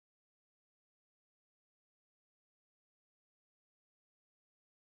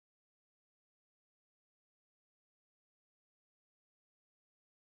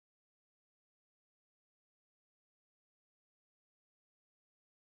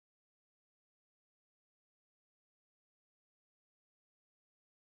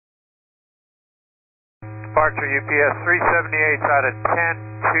Departure UPS 378 out of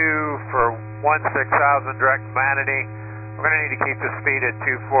 10-2 for 16,000 direct Manatee. We're going to need to keep the speed at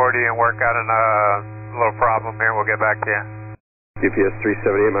 240 and work out a little problem here. We'll get back to you. UPS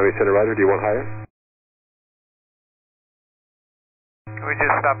 378, Miami Center, Roger. Do you want higher? Can we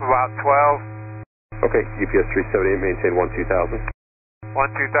just stop about 12? Okay, UPS 378, maintain 12,000.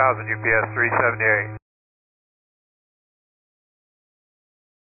 12,000 UPS 378.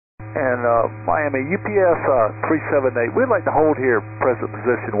 And Miami, UPS 378, we'd like to hold here, present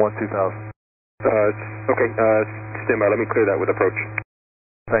position 12,000. Okay, stand by, let me clear that with approach.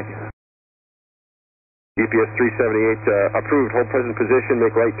 Thank you. UPS 378, approved, hold present position,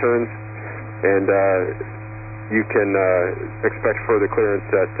 make right turns, and you can expect further clearance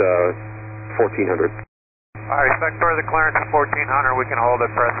at 1400. I expect further clearance at 1400. We can hold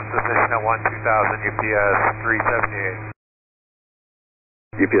at present position at 12,000 UPS 378.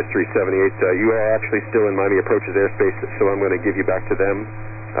 UPS 378, you are actually still in Miami Approach's airspace, so I'm going to give you back to them.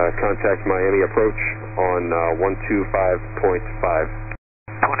 Contact Miami Approach on 125.5. 25.5,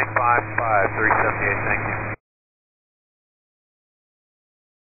 378, thank you.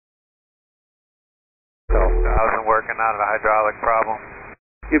 I wasn't working out a hydraulic problem.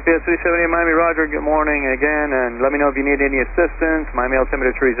 UPS 378 Miami, Roger, good morning again, and let me know if you need any assistance. Miami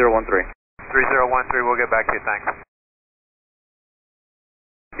altimeter 3013. 3013, we'll get back to you, thanks.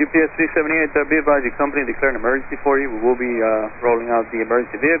 UPS 378, be advised, your company declared an emergency for you. We will be rolling out the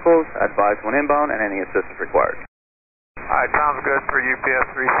emergency vehicles, advise when inbound, and any assistance required. Alright, sounds good for UPS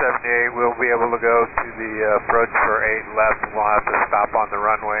 378. We'll be able to go to the approach for 8 left. We'll have to stop on the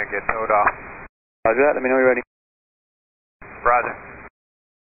runway and get towed off. Roger that, let me know you're ready. Roger.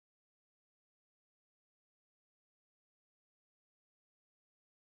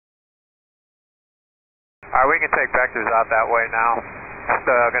 Alright, we can take vectors out that way now. Just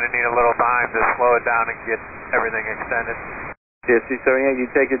going to need a little time to slow it down and get everything extended. UPS 378, you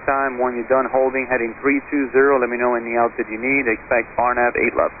take your time. When you're done holding, heading 320, let me know any altitude you need. Expect RNAV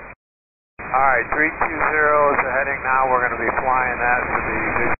 8 left. Alright, 320 is the heading now. We're going to be flying that to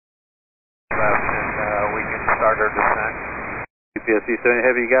the left, and we can start our descent. UPS 378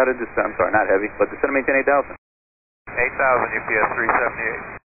 heavy, you got it. I'm sorry, not heavy, but descend and maintain 8,000. 8,000 UPS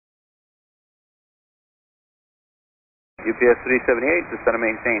 378. UPS 378, descend and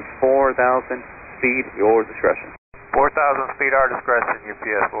maintain 4,000, speed, your discretion. 4,000 speed, our discretion,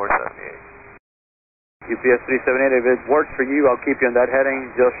 UPS 478. UPS 378, if it works for you, I'll keep you on that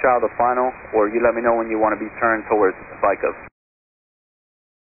heading, just shy of the final, or you let me know when you want to be turned towards Vycov.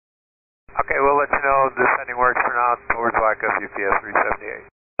 Okay, we'll let you know if this heading works for now towards Vycov, UPS 378.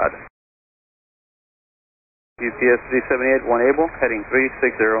 Roger. UPS 378, one able, heading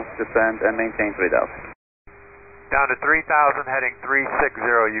 360, descend and maintain 3,000. Down to 3,000, heading 360,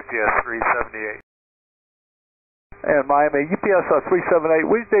 UPS 378. And Miami, UPS 378,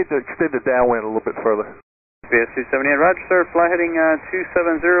 we need to extend the downwind a little bit further. UPS 378, roger sir, fly heading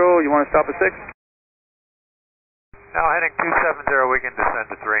 270, you want to stop at 6? Now heading 270, we can descend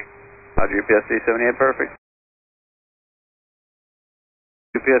to 3. Roger, UPS 378, perfect.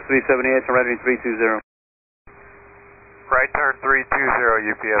 UPS 378, turn right heading 320. Right turn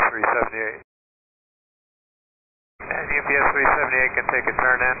 320, UPS 378. And UPS 378 can take a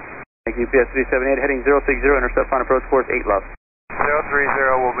turn in. Thank you, UPS 378, heading 060, intercept final approach course 8 left.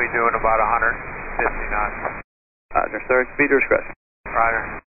 030 will be doing about 150 knots. Roger, sir, speed or discretion.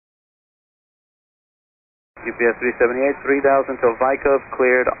 Roger. UPS 378, 3,000 till Vycov,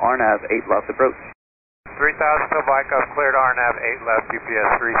 cleared, RNAV 8 left approach. 3,000 till Vycov, cleared, RNAV 8 left, UPS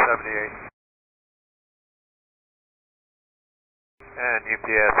 378. And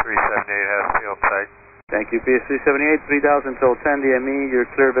UPS 378 has field sight. Thank you, UPS 378, 3,000 till 10 DME, you're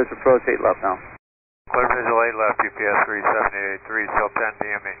clear visual approach 8 left now. Clear visual 8 left, UPS 378, 3 till 10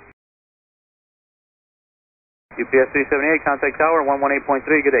 DME. UPS 378, contact tower 118.3,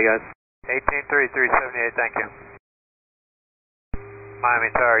 good day guys. 18.3, 378, thank you. Miami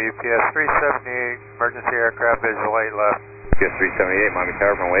Tower, UPS 378, emergency aircraft visual 8 left. UPS 378, Miami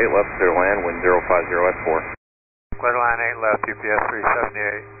Tower, runway 8 left, clear to land, wind 050 at 4. Clear to land 8 left, UPS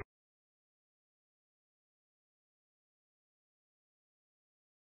 378.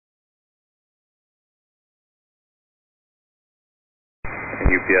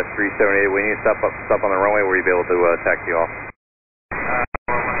 UPS 378, we need to stop on the runway where you'll be able to taxi off.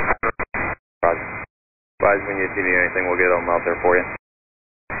 Roger. Advise when you need anything, we'll get them out there for you.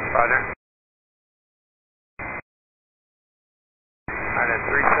 Roger. Alright,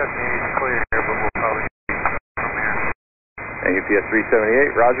 378 is clear here, but we'll probably from here. And UPS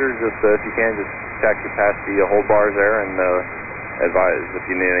 378, Roger, just if you can, just taxi past the hold bars there and advise if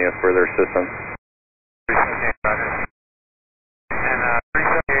you need any further assistance. 378,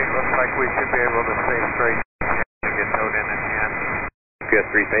 UPS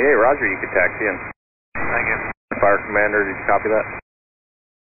 378, roger, you can taxi in. Thank you. Fire Commander, did you copy that?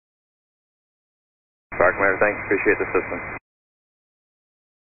 Fire Commander, thanks, appreciate the assistance.